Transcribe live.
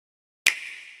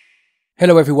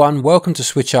Hello everyone, welcome to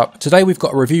SwitchUp. Today we've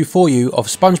got a review for you of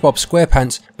SpongeBob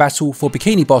SquarePants Battle for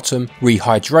Bikini Bottom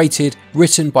Rehydrated,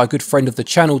 written by a good friend of the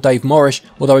channel, Dave Morris,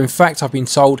 although in fact I've been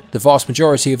told the vast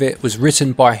majority of it was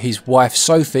written by his wife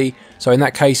Sophie, so in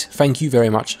that case thank you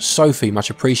very much Sophie, much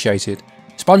appreciated.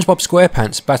 SpongeBob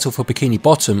SquarePants Battle for Bikini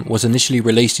Bottom was initially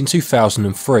released in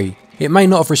 2003. It may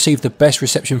not have received the best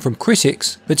reception from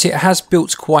critics, but it has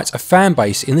built quite a fan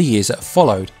base in the years that have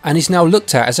followed, and is now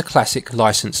looked at as a classic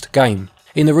licensed game.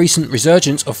 In the recent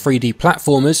resurgence of 3D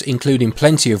platformers, including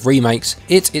plenty of remakes,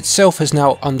 it itself has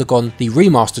now undergone the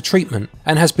remaster treatment,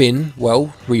 and has been,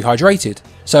 well, rehydrated.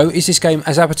 So is this game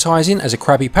as appetizing as a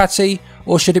Krabby Patty,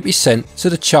 or should it be sent to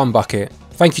the chum bucket?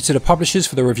 Thank you to the publishers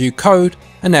for the review code,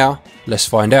 and now, let's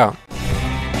find out.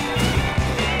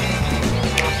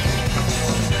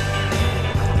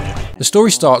 The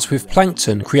story starts with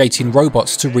Plankton creating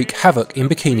robots to wreak havoc in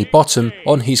Bikini Bottom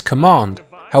on his command.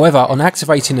 However, on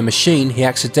activating the machine, he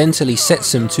accidentally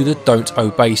sets them to the don't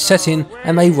obey setting,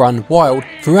 and they run wild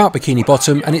throughout Bikini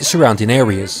Bottom and its surrounding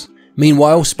areas.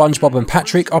 Meanwhile, SpongeBob and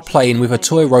Patrick are playing with a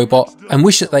toy robot and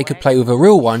wish that they could play with a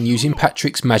real one using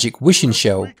Patrick's magic wishing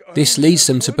shell. This leads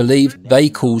them to believe they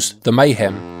caused the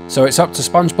mayhem. So it's up to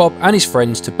SpongeBob and his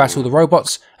friends to battle the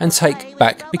robots and take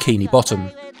back Bikini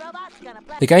Bottom.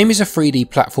 The game is a 3D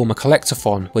platformer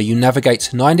collectathon where you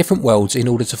navigate 9 different worlds in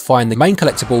order to find the main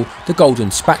collectible, the golden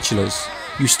spatulas.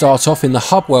 You start off in the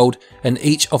hub world, and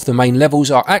each of the main levels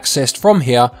are accessed from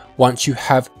here once you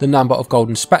have the number of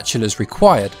golden spatulas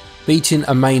required. Beating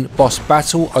a main boss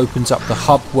battle opens up the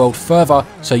hub world further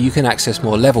so you can access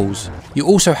more levels. You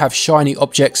also have shiny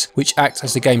objects which act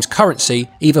as the game's currency,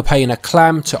 either paying a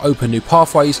clam to open new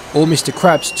pathways or Mr.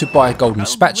 Krabs to buy golden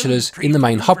spatulas in the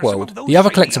main hub world. The other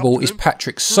collectible is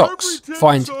Patrick's socks.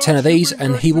 Find 10 of these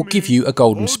and he will give you a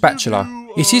golden spatula.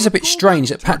 It is a bit strange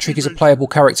that Patrick is a playable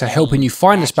character helping you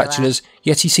find the spatulas,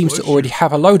 yet he seems to already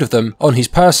have a load of them on his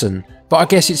person. But I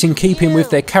guess it's in keeping with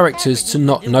their characters to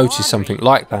not notice something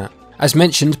like that. As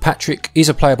mentioned, Patrick is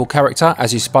a playable character,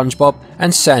 as is SpongeBob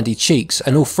and Sandy Cheeks,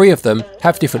 and all three of them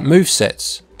have different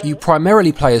movesets. You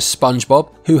primarily play as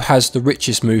SpongeBob, who has the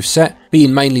richest moveset,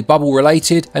 being mainly bubble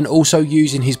related and also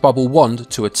using his bubble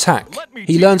wand to attack.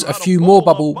 He learns a few more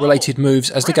bubble related moves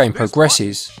as the game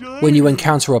progresses. When you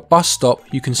encounter a bus stop,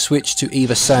 you can switch to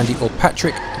either Sandy or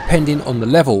Patrick depending on the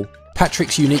level.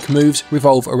 Patrick's unique moves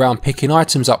revolve around picking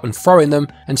items up and throwing them,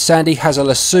 and Sandy has a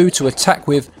lasso to attack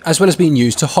with, as well as being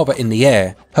used to hover in the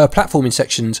air. Her platforming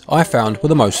sections I found were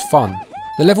the most fun.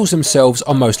 The levels themselves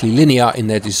are mostly linear in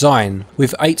their design,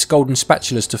 with 8 golden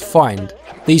spatulas to find.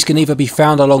 These can either be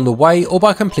found along the way or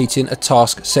by completing a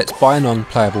task set by a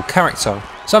non-playable character.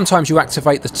 Sometimes you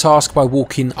activate the task by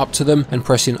walking up to them and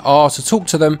pressing R to talk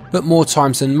to them, but more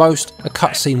times than most, a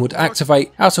cutscene would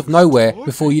activate out of nowhere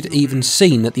before you'd even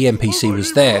seen that the NPC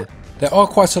was there. There are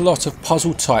quite a lot of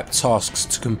puzzle type tasks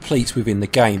to complete within the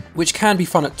game, which can be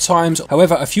fun at times,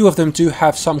 however a few of them do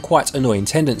have some quite annoying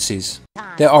tendencies.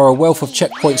 There are a wealth of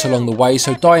checkpoints along the way,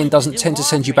 so dying doesn't tend to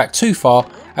send you back too far,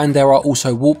 and there are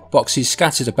also warp boxes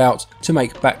scattered about to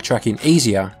make backtracking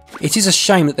easier. It is a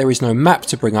shame that there is no map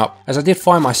to bring up, as I did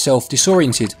find myself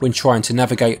disoriented when trying to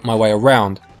navigate my way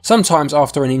around. Sometimes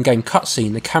after an in-game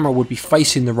cutscene the camera would be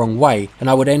facing the wrong way and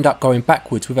I would end up going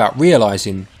backwards without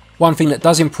realising. One thing that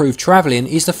does improve travelling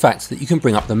is the fact that you can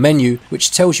bring up the menu,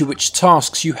 which tells you which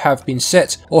tasks you have been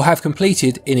set or have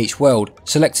completed in each world.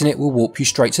 Selecting it will warp you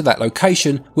straight to that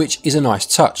location, which is a nice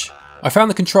touch. I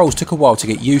found the controls took a while to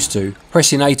get used to.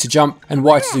 Pressing A to jump and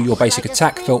Y to do your basic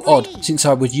attack felt odd, since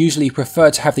I would usually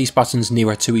prefer to have these buttons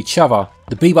nearer to each other.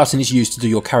 The B button is used to do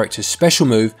your character's special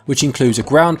move, which includes a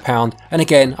ground pound, and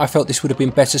again I felt this would have been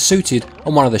better suited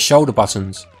on one of the shoulder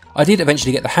buttons. I did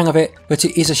eventually get the hang of it, but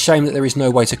it is a shame that there is no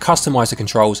way to customise the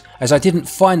controls, as I didn't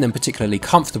find them particularly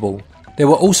comfortable. There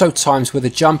were also times where the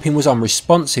jumping was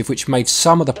unresponsive, which made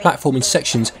some of the platforming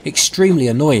sections extremely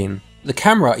annoying. The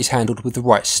camera is handled with the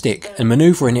right stick, and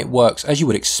manoeuvring it works as you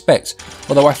would expect,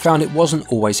 although I found it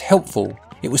wasn't always helpful.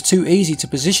 It was too easy to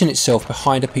position itself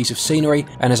behind a piece of scenery,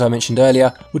 and as I mentioned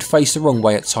earlier, would face the wrong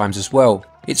way at times as well.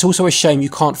 It's also a shame you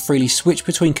can't freely switch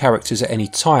between characters at any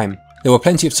time. There were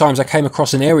plenty of times I came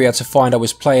across an area to find I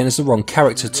was playing as the wrong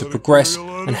character to progress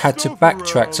and had to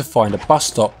backtrack to find a bus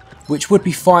stop, which would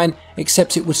be fine,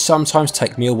 except it would sometimes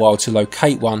take me a while to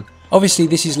locate one. Obviously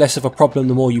this is less of a problem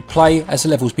the more you play, as the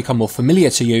levels become more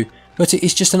familiar to you, but it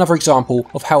is just another example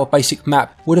of how a basic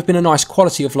map would have been a nice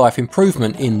quality of life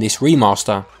improvement in this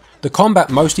remaster. The combat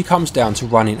mostly comes down to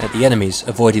running at the enemies,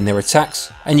 avoiding their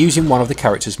attacks, and using one of the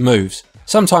character's moves.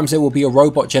 Sometimes there will be a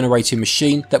robot generating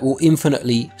machine that will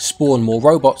infinitely spawn more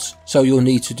robots, so you'll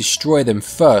need to destroy them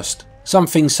first. Some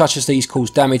things such as these cause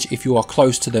damage if you are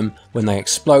close to them when they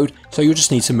explode, so you'll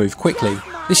just need to move quickly.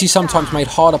 This is sometimes made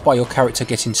harder by your character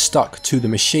getting stuck to the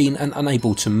machine and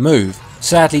unable to move.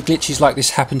 Sadly, glitches like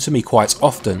this happen to me quite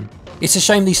often. It's a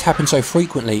shame these happen so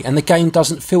frequently and the game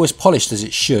doesn't feel as polished as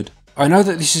it should. I know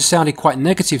that this has sounded quite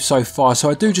negative so far, so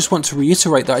I do just want to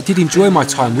reiterate that I did enjoy my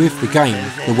time with the game.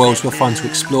 The worlds were fun to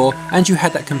explore and you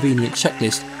had that convenient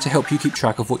checklist to help you keep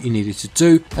track of what you needed to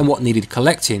do and what needed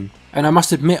collecting. And I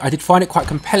must admit I did find it quite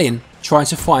compelling trying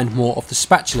to find more of the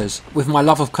spatulas, with my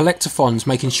love of collectathons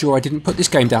making sure I didn't put this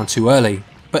game down too early.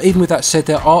 But even with that said,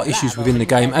 there are issues within the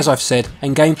game as I've said,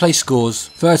 and gameplay scores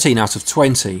 13 out of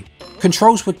 20.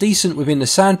 Controls were decent within the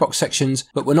sandbox sections,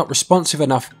 but were not responsive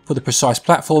enough for the precise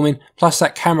platforming, plus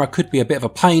that camera could be a bit of a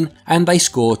pain, and they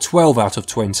score 12 out of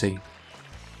 20.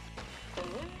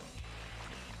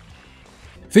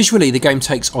 Visually, the game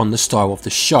takes on the style of the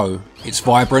show. It's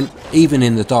vibrant, even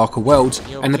in the darker worlds,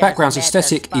 and the background's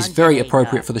aesthetic is very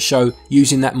appropriate for the show,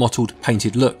 using that mottled,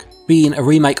 painted look. Being a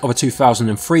remake of a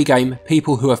 2003 game,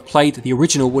 people who have played the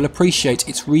original will appreciate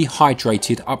its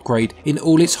rehydrated upgrade in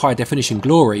all its high definition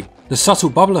glory. The subtle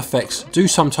bubble effects do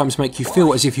sometimes make you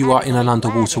feel as if you are in an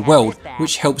underwater world,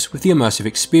 which helps with the immersive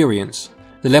experience.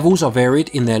 The levels are varied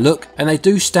in their look, and they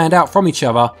do stand out from each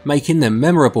other, making them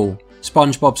memorable.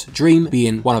 SpongeBob's dream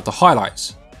being one of the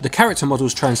highlights. The character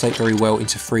models translate very well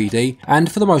into 3D,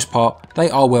 and for the most part, they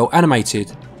are well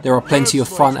animated. There are plenty of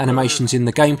fun animations in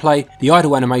the gameplay, the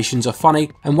idle animations are funny,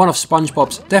 and one of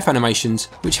SpongeBob's death animations,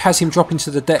 which has him dropping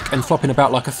to the deck and flopping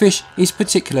about like a fish, is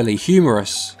particularly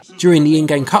humorous. During the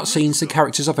in-game cutscenes, the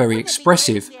characters are very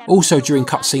expressive. Also during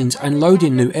cutscenes and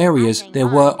loading new areas, there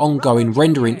were ongoing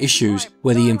rendering issues,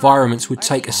 where the environments would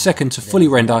take a second to fully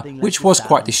render, which was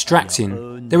quite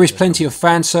distracting. There is plenty of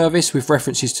fan service with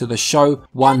references to the show,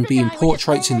 one being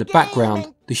portraits in the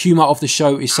background. The humour of the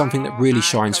show is something that really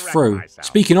shines through.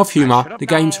 Speaking of humour, the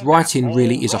game's writing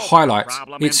really is a highlight.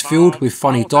 It's filled with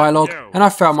funny dialogue, and I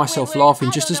found myself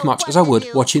laughing just as much as I would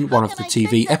watching one of the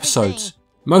TV episodes.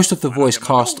 Most of the voice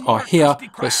cast are here,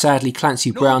 but sadly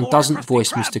Clancy Brown doesn't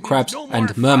voice Mr. Krabs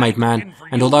and Mermaid Man,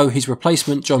 and although his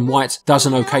replacement John White does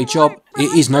an okay job,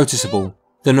 it is noticeable.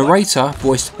 The narrator,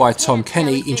 voiced by Tom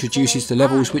Kenny, introduces the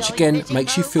levels, which again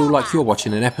makes you feel like you're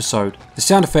watching an episode. The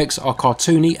sound effects are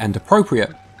cartoony and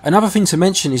appropriate. Another thing to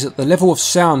mention is that the level of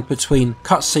sound between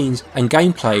cutscenes and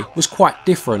gameplay was quite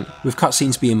different, with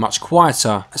cutscenes being much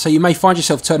quieter, so you may find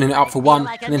yourself turning it up for one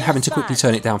and then having to quickly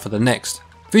turn it down for the next.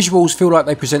 Visuals feel like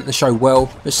they present the show well,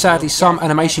 but sadly some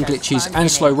animation glitches and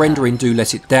slow rendering do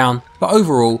let it down, but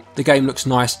overall the game looks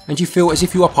nice and you feel as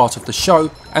if you are part of the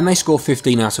show, and they score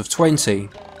 15 out of 20.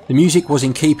 The music was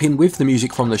in keeping with the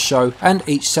music from the show, and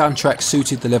each soundtrack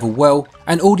suited the level well,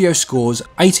 and audio scores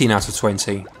 18 out of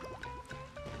 20.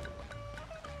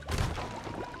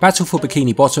 Battle for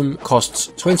Bikini Bottom costs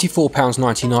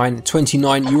 £24.99,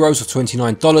 €29 or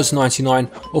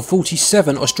 $29.99 or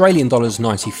 47 Australian dollars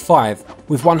 95.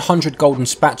 With 100 golden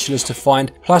spatulas to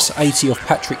find plus 80 of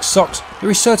Patrick's socks,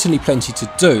 there is certainly plenty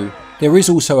to do. There is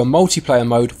also a multiplayer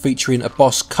mode featuring a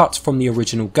boss cut from the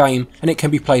original game, and it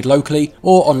can be played locally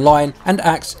or online and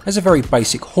acts as a very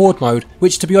basic horde mode,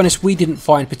 which to be honest we didn't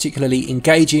find particularly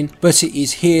engaging, but it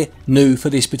is here new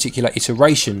for this particular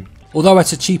iteration. Although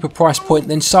at a cheaper price point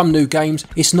than some new games,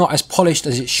 it's not as polished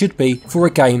as it should be for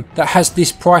a game that has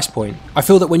this price point. I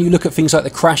feel that when you look at things like the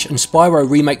Crash and Spyro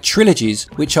remake trilogies,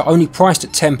 which are only priced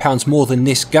at £10 more than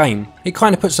this game, it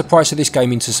kind of puts the price of this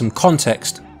game into some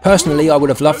context. Personally, I would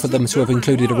have loved for them to have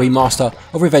included a remaster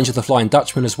of Revenge of the Flying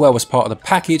Dutchman as well as part of the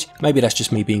package. Maybe that's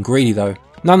just me being greedy though.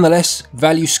 Nonetheless,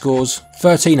 value scores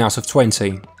 13 out of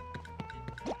 20.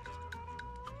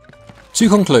 To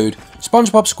conclude,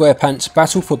 SpongeBob SquarePants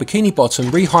Battle for Bikini Bottom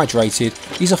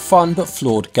Rehydrated is a fun but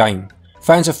flawed game.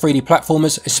 Fans of 3D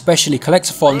platformers, especially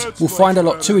collectathons, will find a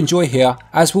lot to enjoy here,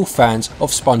 as will fans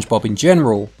of SpongeBob in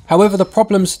general. However, the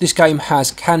problems this game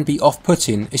has can be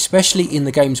off-putting, especially in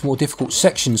the game's more difficult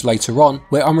sections later on,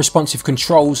 where unresponsive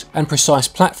controls and precise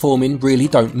platforming really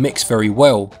don't mix very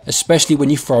well, especially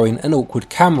when you throw in an awkward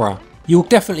camera. You'll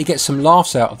definitely get some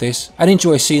laughs out of this and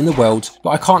enjoy seeing the world, but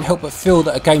I can't help but feel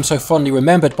that a game so fondly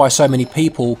remembered by so many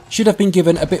people should have been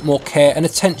given a bit more care and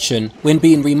attention when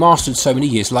being remastered so many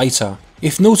years later.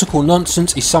 If nautical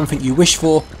nonsense is something you wish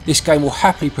for, this game will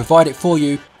happily provide it for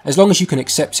you, as long as you can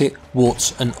accept it,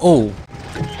 warts and all.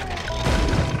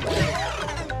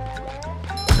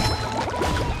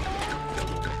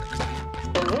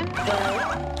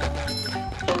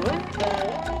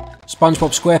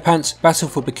 SpongeBob SquarePants Battle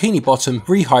for Bikini Bottom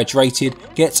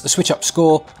Rehydrated gets a SwitchUp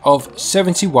score of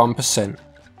 71%.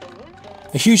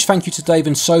 A huge thank you to Dave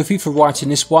and Sophie for writing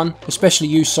this one, especially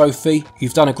you Sophie,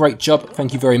 you've done a great job,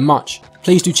 thank you very much.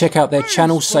 Please do check out their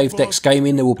channel, Save Decks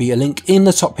Gaming, there will be a link in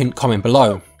the top pinned comment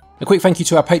below. A quick thank you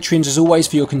to our Patreons as always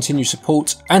for your continued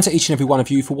support, and to each and every one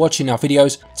of you for watching our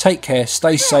videos. Take care,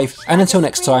 stay safe, and until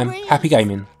next time, happy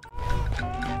gaming.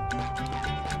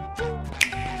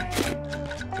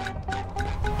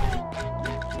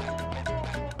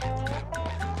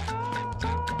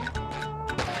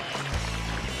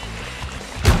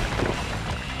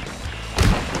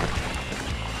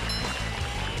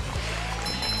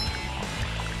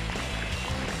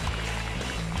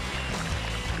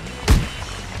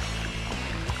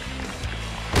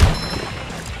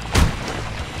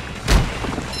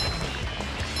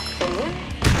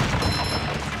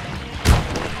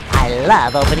 I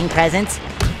love opening presents.